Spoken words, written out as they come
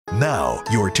now,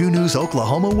 your 2 News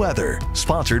Oklahoma weather,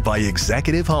 sponsored by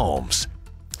Executive Homes.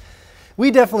 We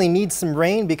definitely need some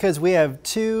rain because we have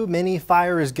too many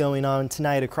fires going on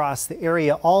tonight across the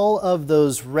area. All of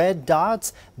those red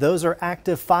dots, those are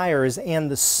active fires,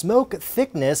 and the smoke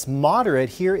thickness moderate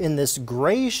here in this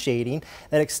gray shading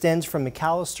that extends from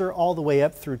McAllister all the way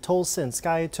up through Tulsa and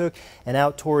Skiatook and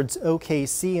out towards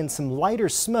OKC, and some lighter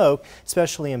smoke,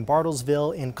 especially in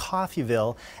Bartlesville and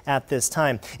Coffeyville at this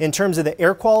time. In terms of the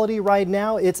air quality right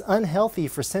now, it's unhealthy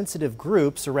for sensitive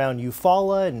groups around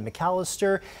Eufaula and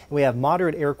McAllister. We have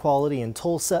moderate air quality in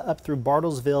Tulsa up through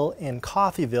Bartlesville and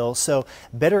Coffeyville, so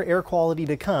better air quality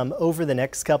to come over the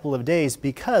next couple of days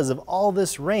because of all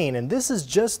this rain. And this is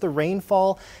just the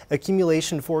rainfall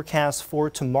accumulation forecast for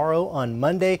tomorrow on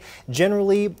Monday.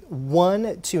 Generally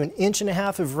 1 to 1.5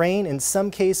 inches of rain, in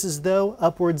some cases though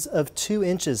upwards of 2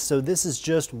 inches. So this is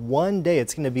just one day.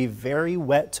 It's going to be very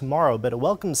wet tomorrow, but a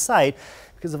welcome sight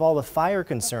because of all the fire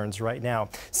concerns right now.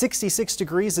 66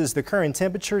 degrees is the current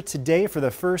temperature today for the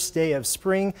first day of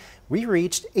spring. We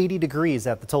reached 80 degrees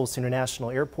at the Tulsa International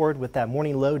Airport with that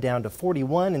morning low down to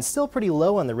 41 and still pretty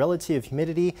low on the relative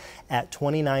humidity at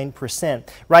 29%.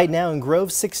 Right now in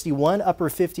Grove, 61, upper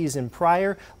 50s in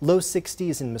Pryor, low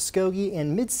 60s in Muskogee,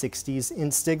 and mid 60s in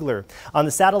Stigler. On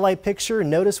the satellite picture,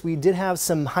 notice we did have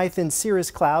some high-thin cirrus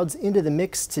clouds into the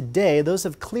mix today. Those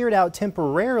have cleared out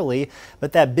temporarily,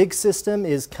 but that big system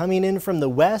is coming in from the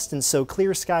west, and so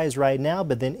clear skies right now,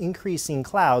 but then increasing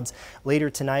clouds later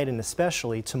tonight and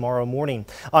especially tomorrow morning.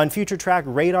 On future track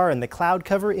radar and the cloud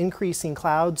cover, increasing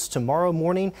clouds tomorrow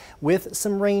morning with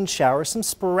some rain showers, some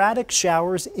sporadic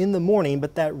showers in the morning,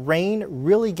 but that rain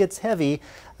really gets heavy,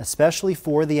 especially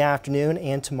for the afternoon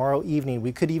and tomorrow evening.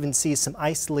 We could even see some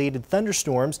isolated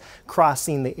thunderstorms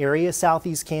crossing the area,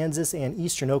 southeast Kansas and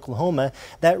eastern Oklahoma.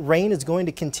 That rain is going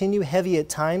to continue heavy at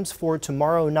times for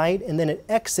tomorrow night, and then it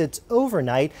exits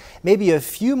overnight. Maybe a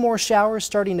few more showers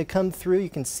starting to come through. You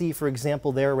can see, for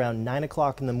example, there around 9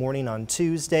 o'clock in the morning on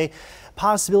Tuesday.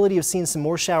 Possibility of seeing some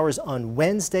more showers on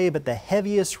Wednesday, but the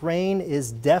heaviest rain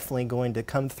is definitely going to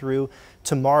come through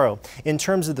tomorrow. In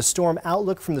terms of the storm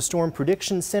outlook from the Storm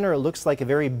Prediction Center, it looks like a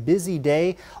very busy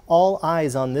day. All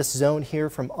eyes on this zone here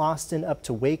from Austin up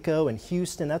to Waco and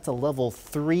Houston. That's a level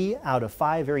 3 out of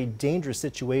 5. Very dangerous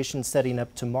situation setting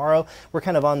up tomorrow. We're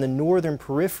kind of on the northern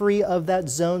periphery of that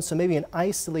zone, so maybe an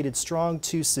isolated strong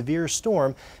to severe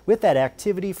storm with that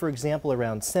activity, for example,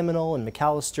 around Seminole and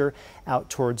McAllister out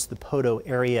towards the Poteau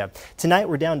area. Tonight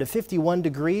we're down to 51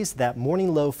 degrees. That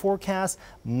morning low forecast,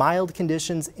 mild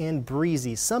conditions and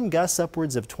breezy. Some gusts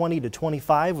upwards of 20 to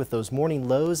 25 with those morning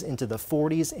lows into the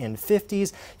 40s and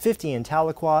 50s, 50 in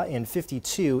Tahlequah and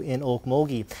 52 in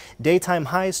Okmulgee. Daytime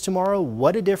highs tomorrow,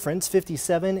 what a difference,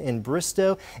 57 in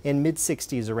Bristow and mid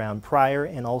 60s around Pryor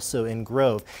and also in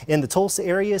Grove. In the Tulsa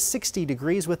area, 60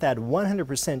 degrees with that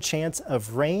 100% chance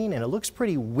of rain, and it looks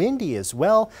pretty windy as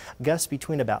well. Gusts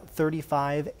between about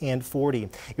 35 and 40.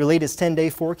 Your latest 10-day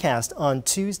forecast on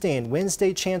Tuesday and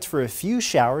Wednesday, chance for a few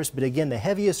showers, but again, the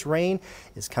heaviest rain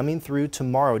is coming through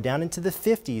tomorrow, down into the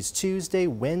 50s Tuesday,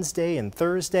 Wednesday, and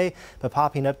Thursday, but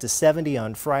popping up to 70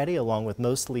 on Friday along with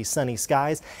mostly sunny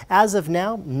skies. As of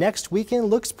now, next weekend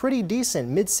looks pretty decent,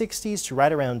 mid 60s to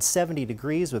right around 70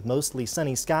 degrees with mostly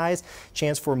sunny skies.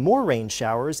 Chance for more rain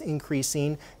showers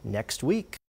increasing next week.